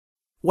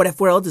What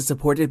If World is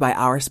supported by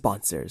our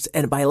sponsors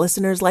and by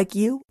listeners like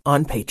you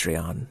on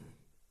Patreon.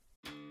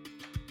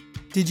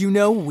 Did you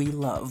know we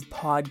love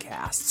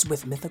podcasts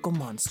with mythical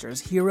monsters,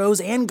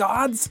 heroes, and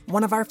gods?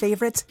 One of our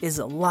favorites is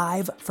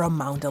Live from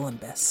Mount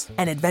Olympus,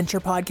 an adventure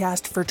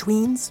podcast for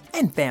tweens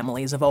and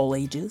families of all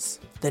ages.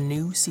 The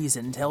new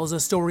season tells a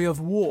story of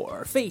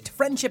war, fate,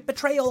 friendship,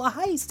 betrayal, a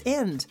heist,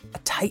 and a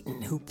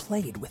titan who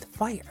played with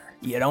fire.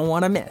 You don't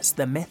want to miss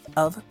the myth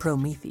of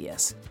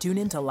Prometheus. Tune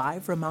in to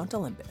Live from Mount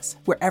Olympus,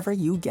 wherever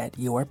you get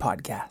your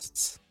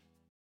podcasts.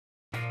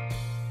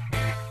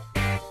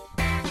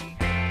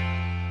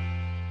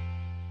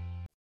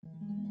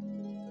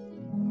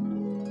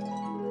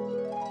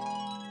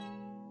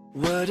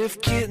 What if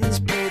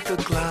kittens played the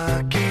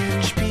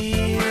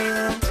glockenspiel?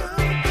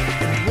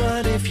 And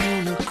what if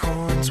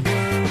unicorns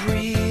were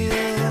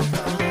real?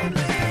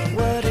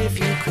 What if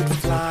you could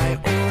fly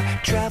or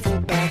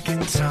travel back in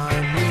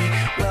time? We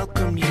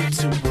welcome you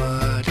to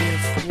What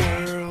If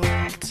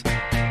World.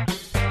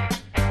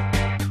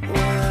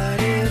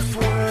 What If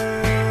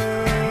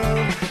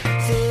World?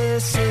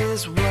 This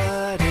is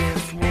What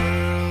If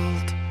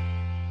World.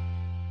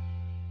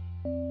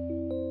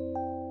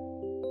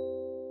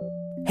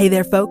 Hey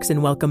there, folks,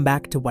 and welcome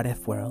back to What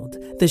If World,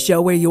 the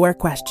show where your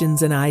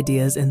questions and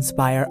ideas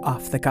inspire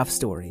off-the-cuff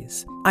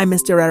stories. I'm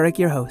Mr. Eric,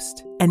 your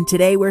host, and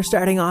today we're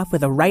starting off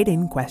with a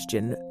write-in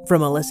question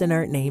from a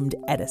listener named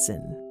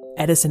Edison.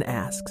 Edison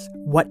asks,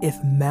 what if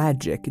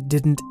magic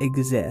didn't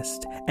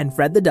exist, and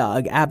Fred the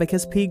dog,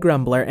 Abacus P.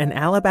 Grumbler, and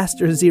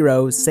Alabaster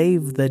Zero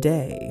save the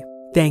day?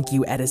 Thank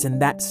you, Edison.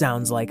 That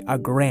sounds like a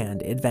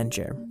grand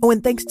adventure. Oh,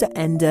 and thanks to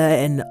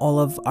Enda and all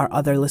of our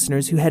other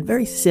listeners who had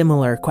very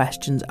similar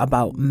questions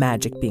about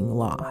magic being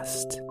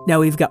lost.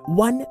 Now we've got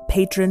one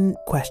patron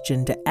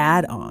question to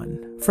add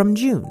on from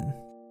June.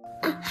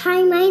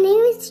 Hi, my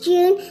name is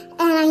June,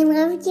 and I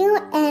love you.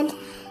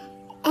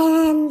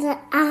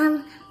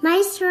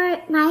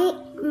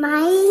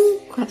 My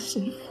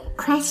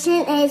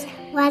question is,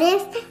 what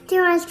if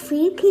there was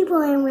 3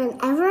 people, and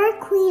whenever a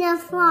queen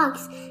of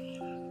frogs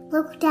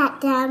looked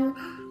at them,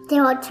 they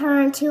would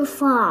turn into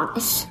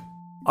frogs?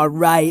 All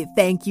right,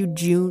 thank you,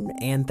 June,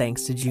 and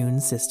thanks to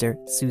June's sister,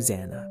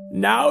 Susanna.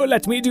 Now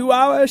let me do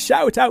our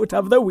shout-out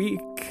of the week.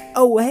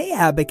 Oh, hey,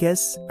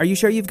 Abacus. Are you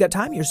sure you've got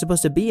time? You're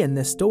supposed to be in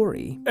this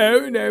story.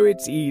 Oh, no,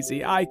 it's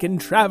easy. I can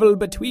travel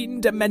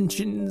between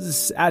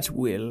dimensions at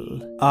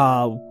will.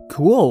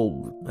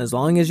 Cool. As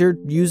long as you're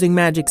using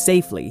magic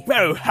safely.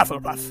 Oh,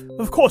 Hufflepuff.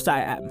 Of course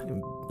I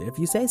am. If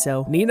you say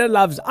so. Nina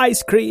loves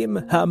ice cream,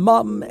 her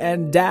mom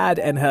and dad,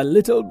 and her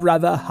little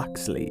brother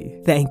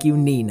Huxley. Thank you,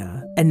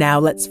 Nina. And now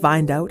let's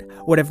find out,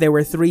 what if there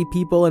were 3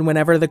 people and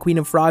whenever the Queen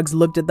of Frogs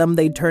looked at them,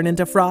 they'd turn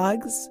into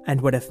frogs?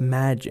 And what if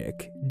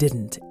magic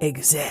didn't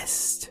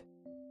exist?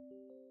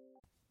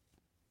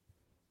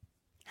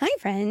 Hi,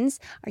 friends.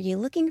 Are you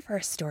looking for a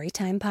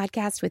storytime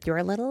podcast with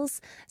your littles?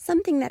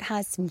 Something that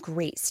has some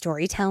great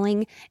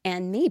storytelling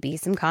and maybe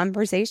some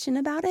conversation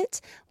about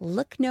it?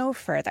 Look no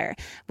further.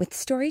 With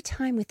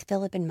Storytime with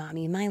Philip and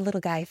Mommy, my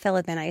little guy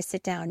Philip and I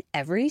sit down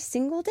every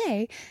single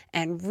day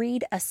and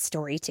read a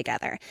story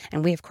together.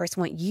 And we, of course,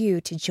 want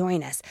you to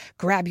join us.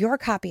 Grab your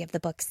copy of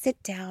the book,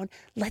 sit down,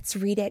 let's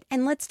read it,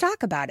 and let's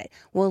talk about it.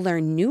 We'll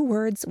learn new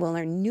words, we'll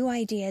learn new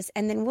ideas,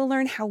 and then we'll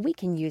learn how we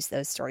can use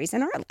those stories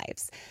in our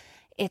lives.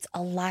 It's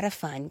a lot of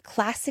fun.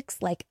 Classics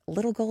like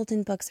Little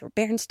Golden Books or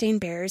Berenstain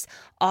Bears,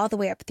 all the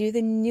way up through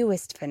the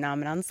newest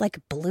phenomenons like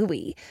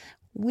Bluey.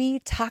 We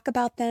talk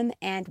about them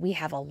and we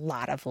have a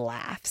lot of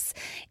laughs.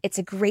 It's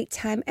a great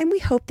time and we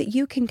hope that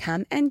you can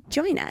come and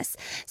join us.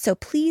 So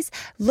please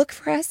look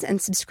for us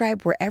and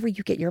subscribe wherever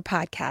you get your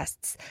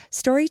podcasts.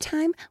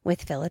 Storytime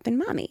with Philip and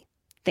Mommy.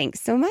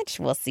 Thanks so much.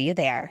 We'll see you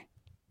there.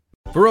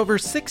 For over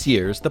 6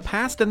 years, The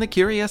Past and the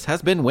Curious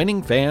has been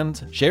winning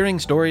fans, sharing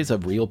stories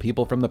of real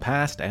people from the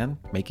past and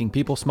making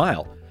people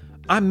smile.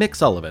 I'm Mick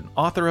Sullivan,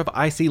 author of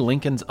I See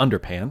Lincoln's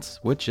Underpants,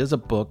 which is a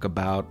book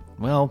about,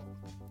 well,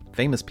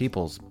 famous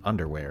people's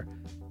underwear.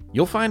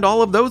 You'll find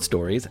all of those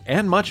stories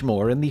and much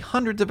more in the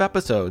hundreds of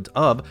episodes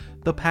of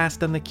The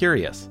Past and the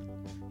Curious.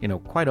 You know,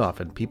 quite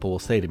often people will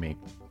say to me,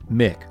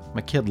 Mick,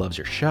 my kid loves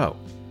your show.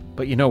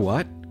 But you know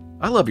what?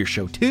 I love your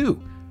show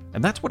too.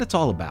 And that's what it's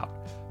all about.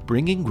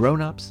 Bringing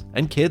grown-ups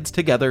and kids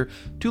together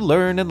to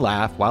learn and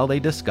laugh while they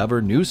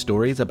discover new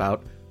stories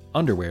about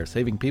underwear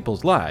saving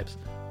people's lives,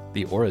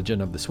 the origin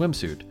of the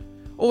swimsuit,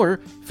 or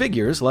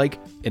figures like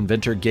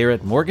inventor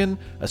Garrett Morgan,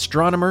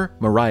 astronomer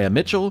Mariah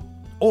Mitchell,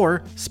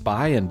 or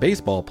spy and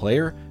baseball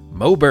player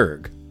Mo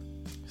Berg.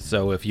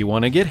 So if you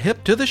want to get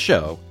hip to the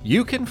show,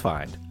 you can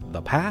find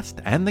The Past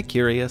and the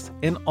Curious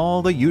in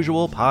all the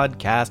usual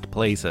podcast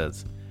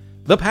places.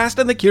 The Past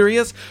and the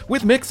Curious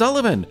with Mick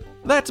Sullivan.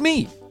 That's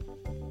me.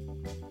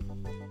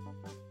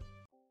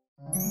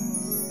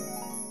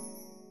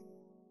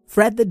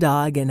 Fred the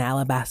dog and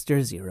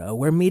Alabaster Zero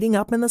were meeting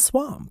up in the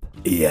swamp.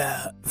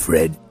 Yeah,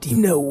 Fred, do you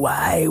know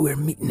why we're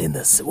meeting in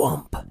the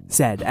swamp?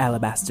 Said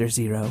Alabaster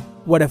Zero,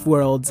 What If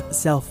World's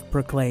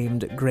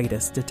self-proclaimed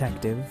greatest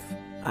detective.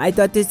 I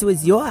thought this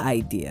was your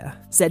idea,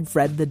 said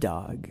Fred the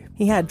dog.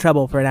 He had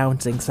trouble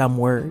pronouncing some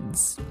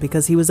words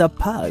because he was a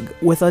pug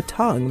with a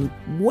tongue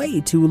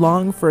way too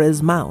long for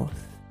his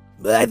mouth.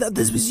 I thought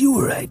this was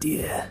your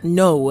idea.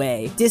 No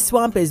way. This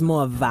swamp is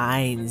more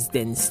vines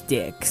than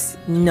sticks.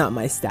 Not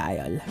my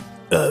style.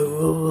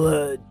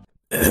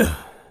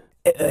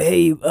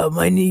 Hey,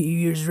 my New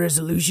Year's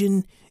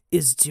resolution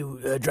is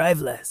to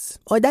drive less.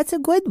 Oh, that's a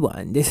good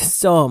one. There's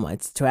so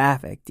much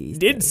traffic these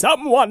days. Did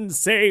someone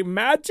say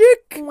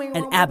magic?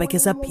 An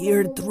abacus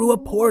appeared through a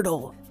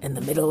portal in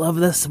the middle of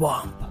the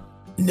swamp.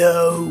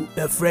 No,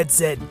 Fred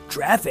said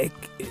traffic.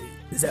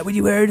 Is that what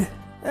you heard?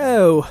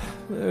 Oh,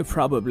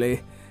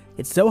 probably.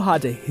 It's so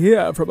hard to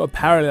hear from a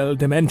parallel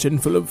dimension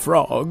full of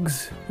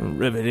frogs.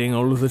 Riveting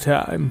all the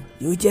time.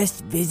 You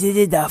just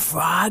visited the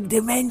frog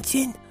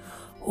dimension?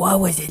 What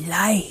was it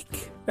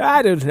like?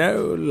 I don't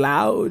know,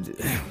 loud,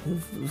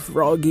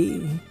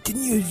 froggy.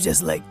 Didn't you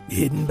just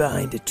hidden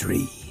behind a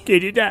tree?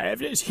 Did I have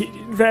just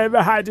hidden from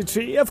behind a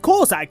tree? Of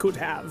course I could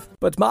have.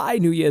 But my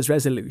New Year's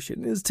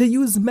resolution is to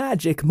use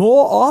magic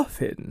more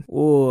often.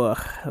 Oh,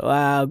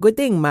 well, good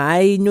thing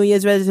my New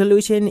Year's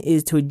resolution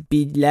is to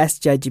be less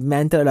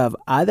judgmental of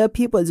other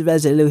people's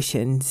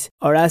resolutions.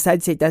 Or else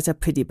I'd say that's a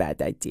pretty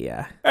bad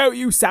idea. Oh,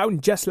 you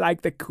sound just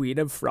like the Queen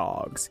of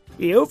Frogs.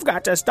 You've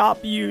got to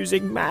stop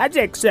using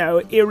magic so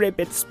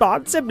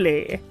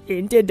irresponsibly.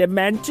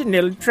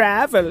 Interdimensional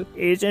travel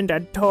isn't a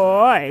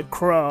toy,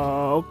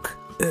 Croak.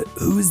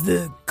 Who's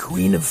the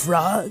Queen of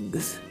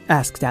Frogs?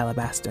 Asked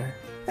Alabaster.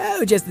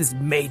 Oh, just this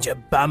major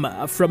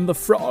bummer from the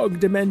frog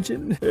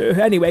dimension.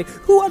 Anyway,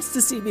 who wants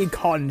to see me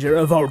conjure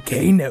a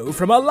volcano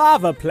from a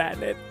lava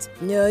planet?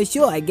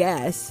 Sure, I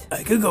guess.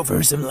 I could go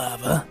for some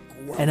lava.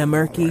 And a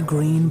murky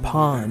green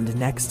pond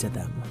next to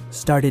them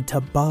started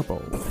to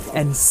bubble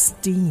and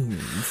steam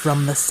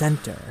from the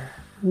center.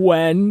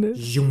 When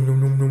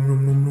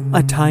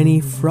a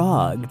tiny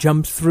frog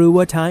jumped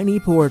through a tiny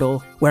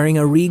portal wearing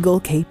a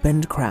regal cape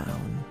and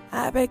crown.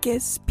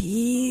 Abacus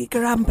P.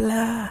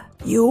 Grumbler,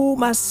 you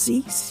must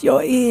cease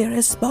your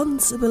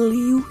irresponsible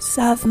use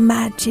of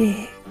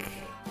magic.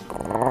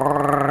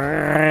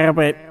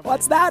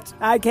 What's that?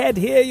 I can't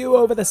hear you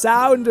over the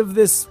sound of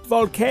this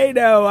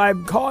volcano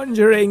I'm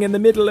conjuring in the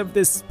middle of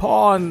this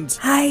pond.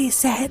 I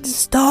said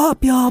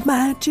stop your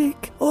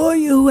magic, or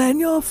you and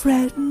your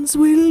friends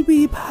will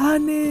be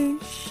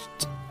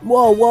punished.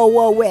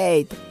 Whoa,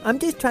 wait. I'm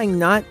just trying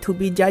not to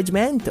be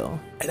judgmental.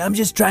 And I'm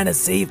just trying to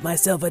save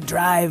myself a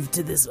drive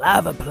to this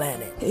lava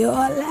planet. You're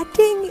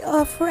letting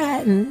your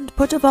friend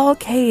put a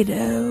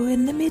volcano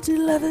in the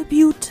middle of a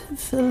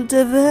beautiful,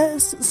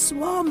 diverse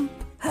swamp.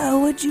 How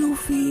would you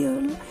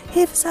feel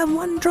if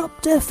someone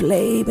dropped a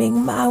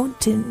flaming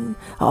mountain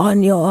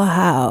on your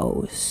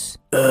house?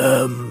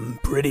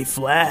 Pretty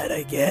flat,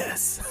 I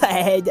guess.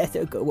 Hey, that's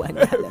a good one,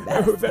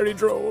 Alabaster. Very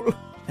droll.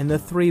 And the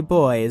three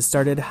boys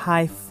started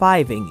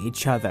high-fiving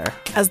each other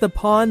as the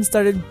pond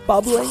started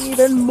bubbling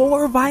even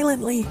more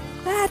violently.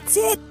 That's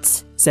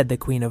it, said the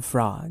Queen of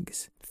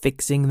Frogs,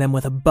 fixing them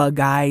with a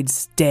bug-eyed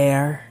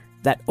stare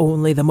that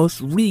only the most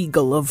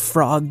regal of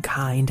frog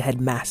kind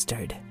had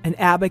mastered. And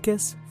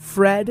Abacus,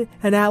 Fred,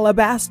 and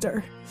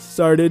Alabaster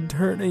started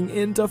turning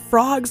into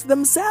frogs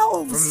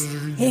themselves.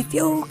 If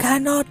you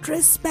cannot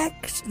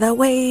respect the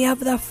way of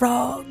the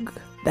frog,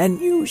 then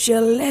you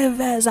shall live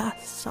as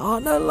us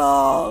on a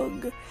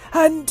log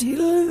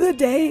until the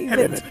day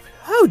that...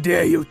 How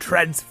dare you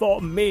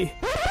transform me?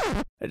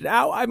 And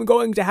now I'm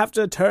going to have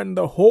to turn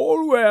the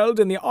whole world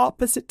in the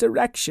opposite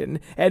direction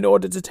in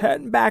order to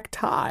turn back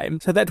time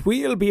so that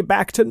we'll be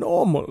back to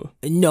normal.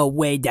 No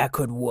way that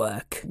could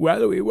work.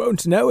 Well, we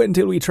won't know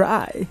until we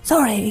try.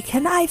 Sorry,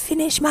 can I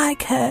finish my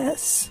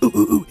curse?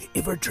 Ooh,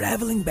 if we're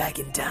traveling back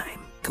in time,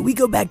 can we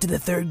go back to the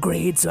 3rd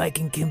grade so I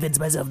can convince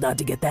myself not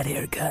to get that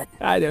haircut?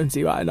 I don't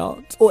see why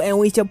not. Oh, and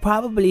we should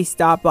probably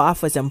stop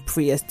off with some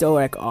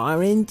prehistoric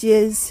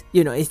oranges.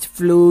 You know, it's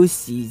flu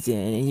season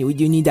and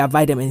you need that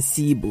vitamin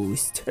C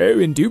boost. Oh,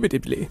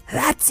 indubitably.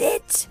 That's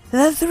it.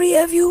 The three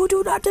of you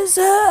do not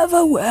deserve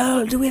a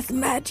world with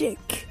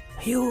magic.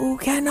 You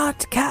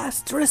cannot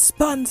cast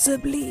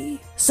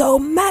responsibly. So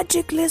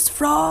magicless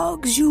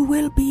frogs you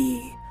will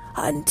be.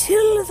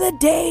 Until the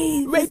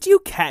day... Wait, you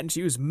can't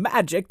use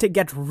magic to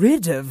get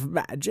rid of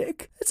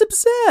magic. It's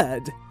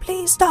absurd.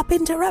 Please stop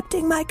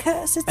interrupting my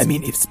curse. I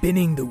mean, if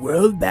spinning the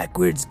world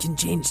backwards can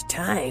change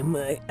time,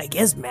 I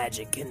guess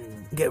magic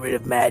can get rid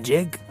of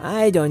magic.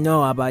 I don't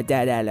know about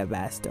that,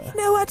 Alabaster. You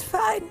know what,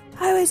 fine.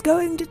 I was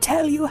going to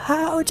tell you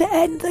how to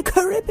end the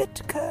Caribbean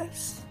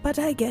curse. But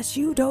I guess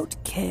you don't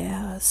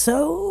care,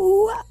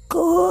 so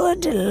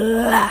good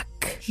luck.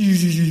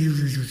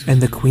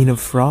 And the Queen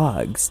of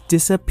Frogs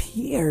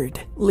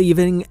disappeared,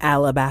 leaving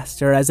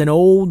Alabaster as an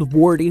old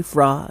warty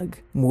frog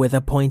with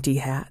a pointy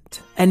hat,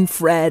 and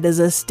Fred as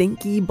a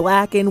stinky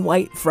black and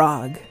white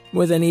frog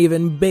with an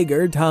even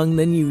bigger tongue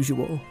than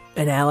usual,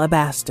 and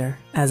Alabaster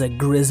as a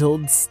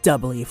grizzled,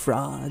 stubbly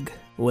frog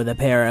with a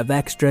pair of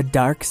extra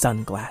dark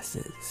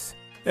sunglasses.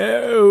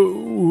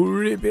 Oh,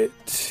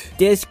 ribbit.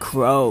 This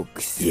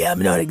croaks. Yeah,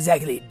 I'm not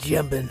exactly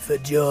jumping for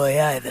joy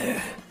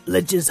either.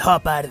 let's just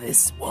hop out of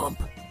this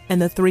swamp.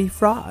 And the 3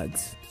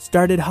 frogs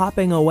started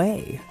hopping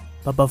away.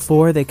 But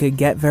before they could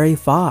get very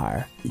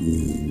far...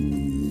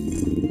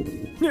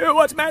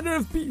 What manner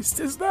of beast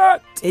is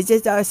that? It's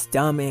just our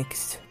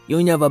stomachs.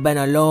 You never been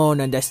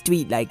alone on the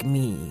street like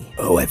me.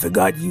 Oh, I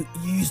forgot you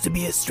used to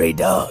be a stray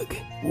dog.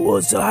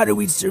 Well, so how do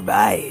we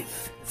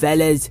survive?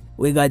 Fellas,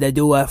 we gotta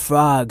do what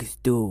frogs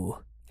do.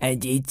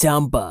 And eat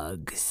some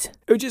bugs.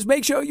 Oh, just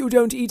make sure you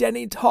don't eat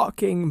any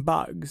talking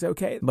bugs,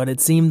 okay? But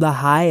it seemed the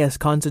highest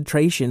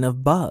concentration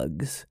of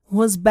bugs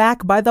was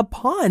back by the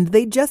pond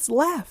they just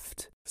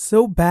left.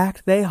 So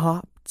back they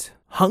hopped,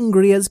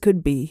 hungry as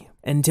could be,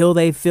 until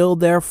they filled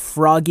their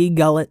froggy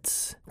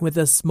gullets with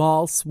a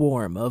small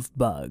swarm of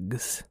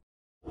bugs.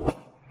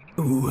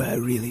 Ooh, I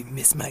really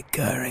miss my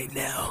car right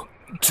now.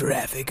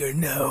 Traffic or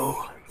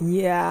no.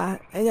 Yeah,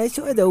 and I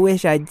sort of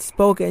wish I'd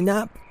spoken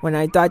up when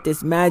I thought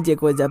this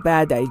magic was a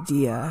bad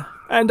idea.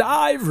 And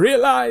I've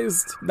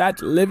realized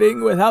that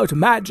living without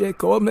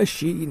magic or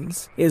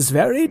machines is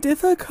very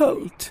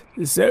difficult.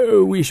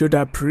 So we should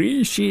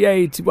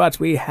appreciate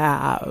what we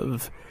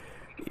have.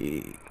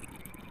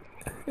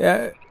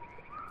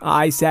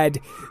 I said,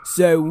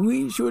 so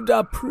we should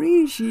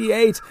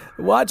appreciate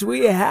what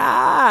we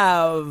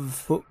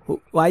have.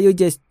 Why are you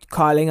just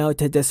calling out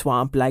to the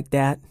swamp like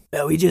that?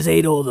 We just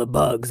ate all the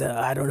bugs.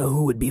 I don't know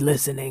who would be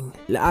listening.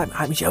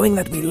 I'm showing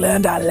that we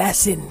learned our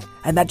lesson,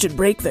 and that should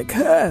break the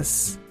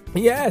curse.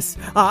 Yes,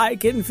 I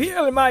can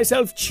feel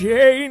myself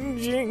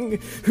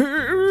changing.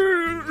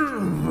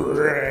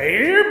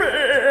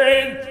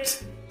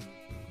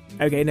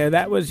 Okay, no,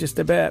 that was just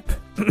a burp.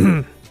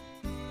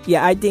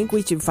 Yeah, I think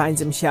we should find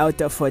some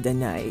shelter for the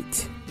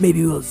night.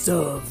 Maybe we'll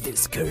solve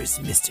this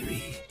curse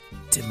mystery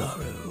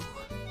tomorrow.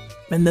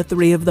 And the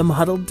 3 of them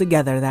huddled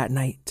together that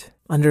night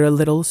under a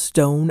little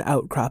stone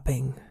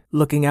outcropping,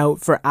 looking out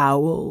for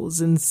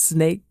owls and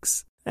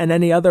snakes and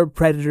any other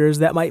predators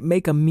that might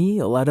make a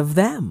meal out of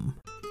them.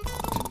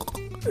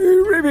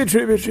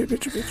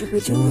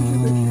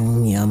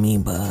 Yummy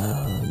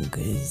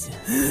bugs.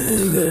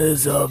 Gotta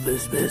solve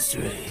this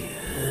mystery.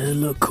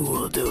 Look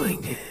cool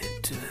doing it.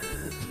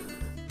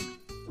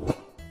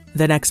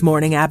 The next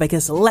morning,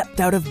 Abacus leapt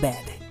out of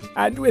bed.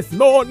 And with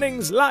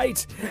morning's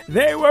light,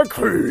 they were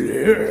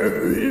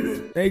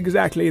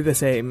exactly the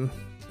same.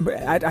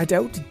 But I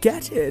don't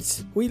get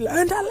it. We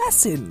learned our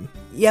lesson.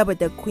 Yeah, but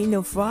the Queen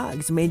of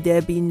Frogs made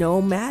there be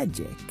no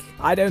magic.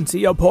 I don't see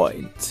your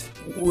point.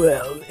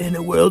 Well, in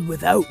a world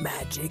without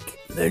magic,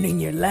 learning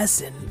your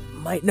lesson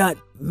might not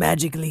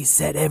magically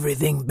set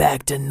everything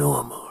back to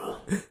normal.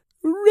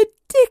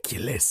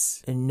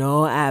 Ridiculous.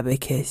 No,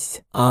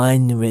 Abacus.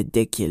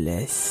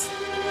 Unridiculous.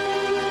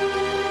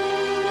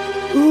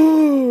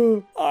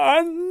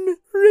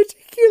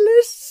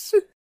 Unridiculous.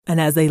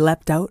 And as they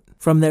leapt out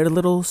from their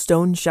little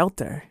stone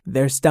shelter,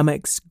 their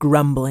stomachs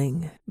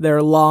grumbling,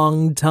 their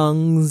long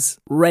tongues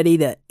ready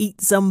to eat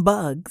some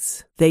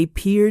bugs, they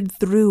peered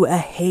through a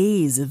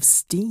haze of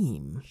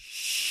steam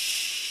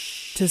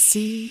to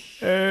see...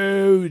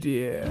 Oh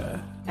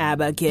dear.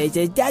 Abacus,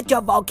 is that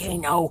your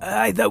volcano?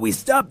 I thought we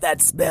stopped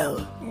that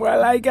spell.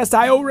 Well, I guess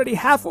I already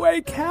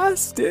halfway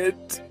cast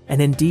it.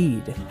 And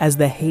indeed, as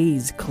the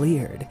haze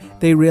cleared,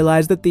 they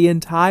realized that the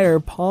entire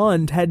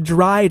pond had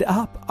dried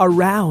up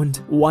around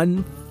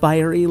one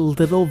fiery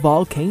little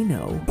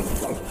volcano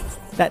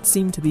that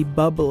seemed to be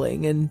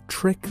bubbling and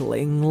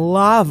trickling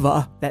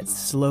lava that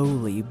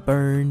slowly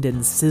burned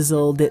and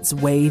sizzled its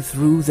way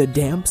through the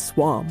damp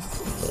swamp.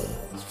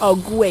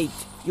 Oh, great.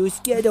 You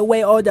scared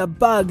away all the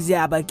bugs,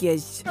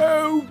 Abacus.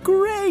 Oh,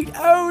 great.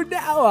 Oh,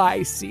 now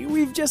I see.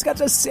 We've just got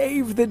to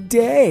save the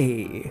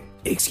day.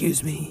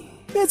 Excuse me.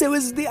 Yes, it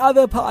was the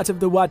other part of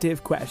the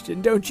what-if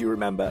question, don't you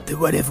remember? The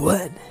what-if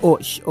what?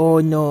 Oh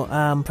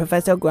no,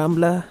 Professor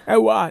Grumbler.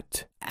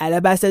 What?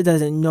 Alabaster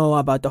doesn't know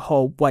about the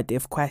whole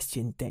what-if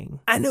question thing.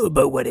 I know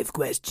about what-if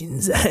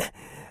questions.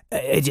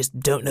 I just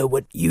don't know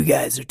what you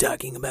guys are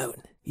talking about.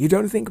 You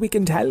don't think we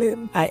can tell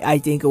him? I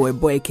think it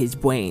would break his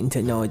brain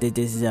to know that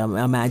this is an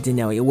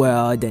imaginary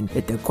world and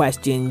that the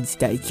questions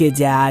that kids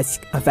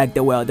ask affect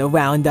the world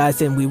around us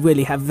and we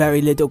really have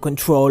very little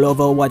control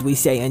over what we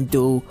say and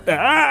do.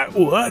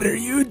 What are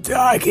you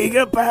talking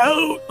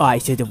about? I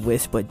should have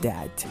whispered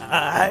that.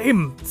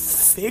 I'm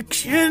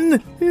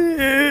fiction?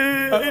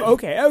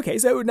 Okay,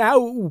 so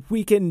now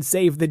we can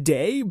save the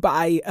day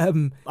by,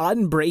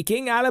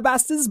 unbreaking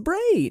Alabaster's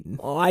brain.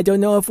 Oh, I don't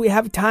know if we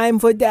have time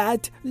for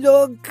that.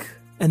 Look!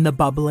 And the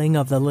bubbling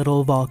of the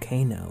little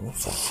volcano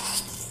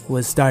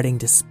was starting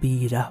to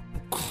speed up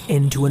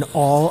into an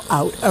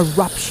all-out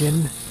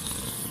eruption.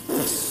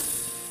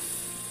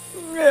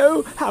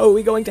 Oh, how are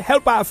we going to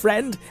help our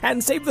friend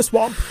and save the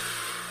swamp?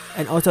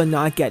 And also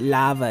not get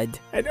lavaed.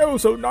 And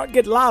also not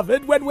get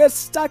lavaed when we're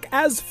stuck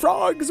as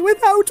frogs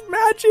without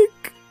magic.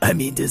 I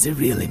mean, does it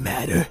really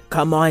matter?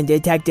 Come on,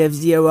 Detective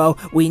Zero,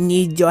 we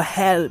need your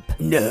help.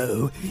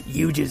 No,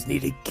 you just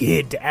need a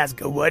kid to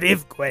ask a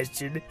what-if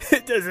question.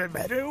 It doesn't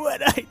matter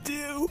what I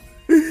do.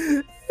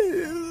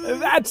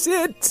 That's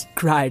it.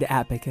 cried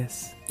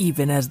Abacus,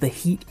 even as the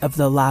heat of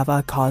the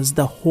lava caused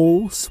the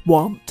whole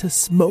swamp to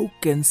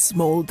smoke and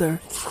smolder.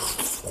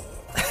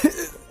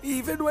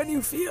 Even when you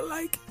feel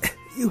like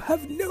you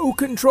have no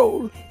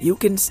control, you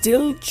can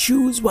still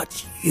choose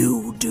what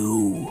you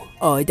do.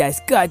 Oh,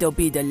 that's gotta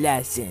be the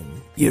lesson.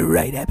 You're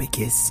right,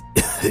 Abacus.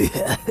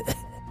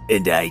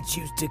 And I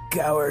choose to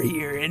cower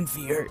here in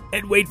fear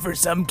and wait for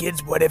some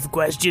kid's what-if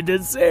question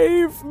to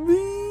save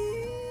me.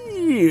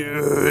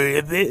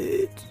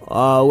 Ribbit.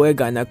 Oh, we're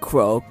gonna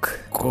croak.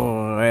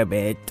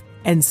 Ribbit.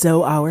 And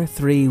so our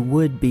 3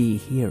 would-be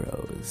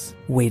heroes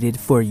waited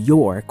for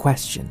your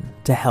question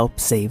to help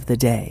save the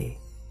day.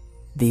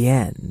 The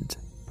end.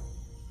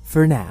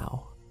 For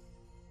now.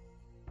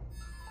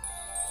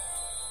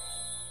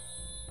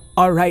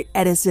 All right,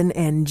 Edison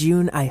and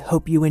June, I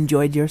hope you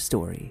enjoyed your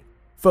story.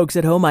 Folks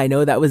at home, I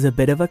know that was a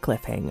bit of a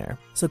cliffhanger.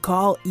 So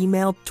call,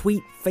 email,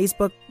 tweet,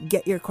 Facebook,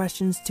 get your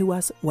questions to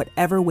us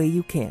whatever way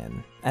you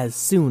can, as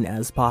soon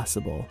as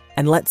possible.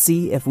 And let's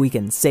see if we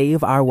can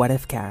save our What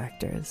If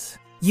characters.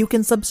 You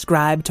can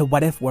subscribe to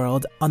What If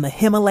World on the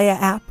Himalaya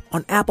app,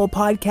 on Apple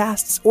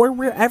Podcasts, or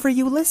wherever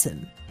you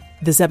listen.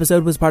 This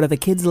episode was part of the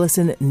Kids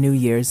Listen New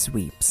Year's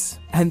Sweeps,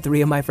 and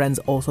 3 of my friends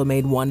also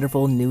made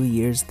wonderful New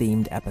Year's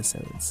themed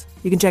episodes.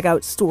 You can check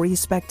out Story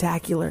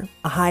Spectacular,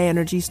 a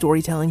high-energy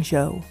storytelling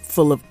show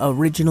full of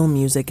original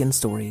music and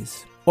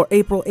stories, or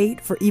April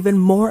 8 for even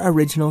more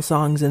original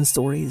songs and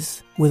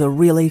stories with a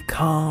really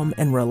calm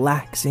and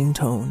relaxing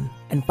tone.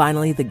 And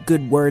finally, the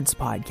Good Words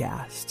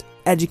podcast,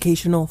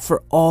 educational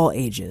for all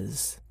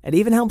ages. It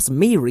even helps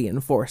me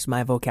reinforce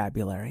my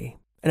vocabulary.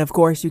 And of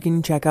course, you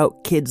can check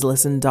out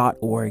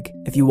kidslisten.org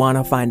if you want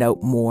to find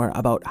out more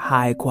about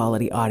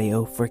high-quality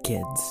audio for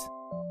kids.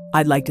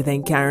 I'd like to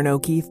thank Karen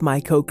O'Keefe, my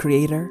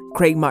co-creator,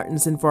 Craig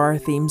Martinson for our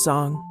theme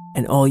song,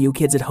 and all you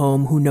kids at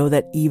home who know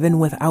that even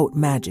without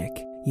magic,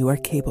 you are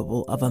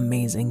capable of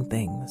amazing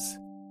things.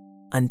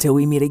 Until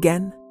we meet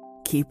again,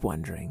 keep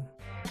wondering.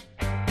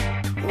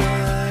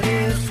 What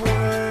if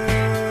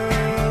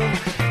world?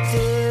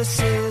 This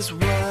is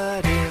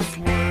What If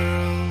World.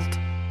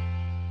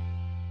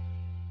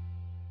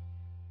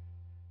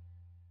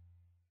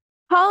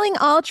 Calling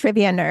all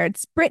trivia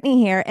nerds,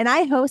 Brittany here, and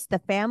I host the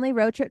Family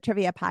Road Trip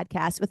Trivia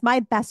Podcast with my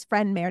best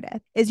friend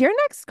Meredith. Is your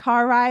next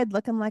car ride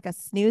looking like a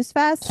snooze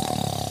fest?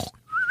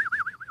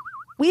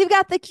 We've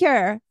got the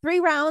cure.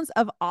 3 rounds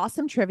of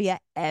awesome trivia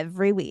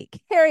every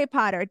week. Harry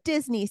Potter,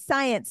 Disney,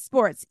 science,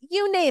 sports,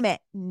 you name it.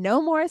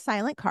 No more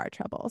silent car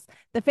troubles.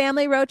 The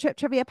Family Road Trip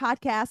Trivia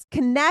Podcast.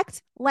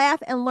 Connect,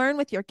 laugh, and learn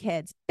with your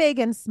kids, big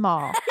and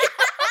small.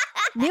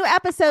 New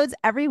episodes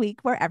every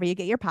week wherever you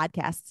get your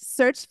podcasts.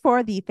 Search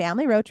for the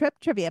Family Road Trip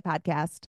Trivia Podcast.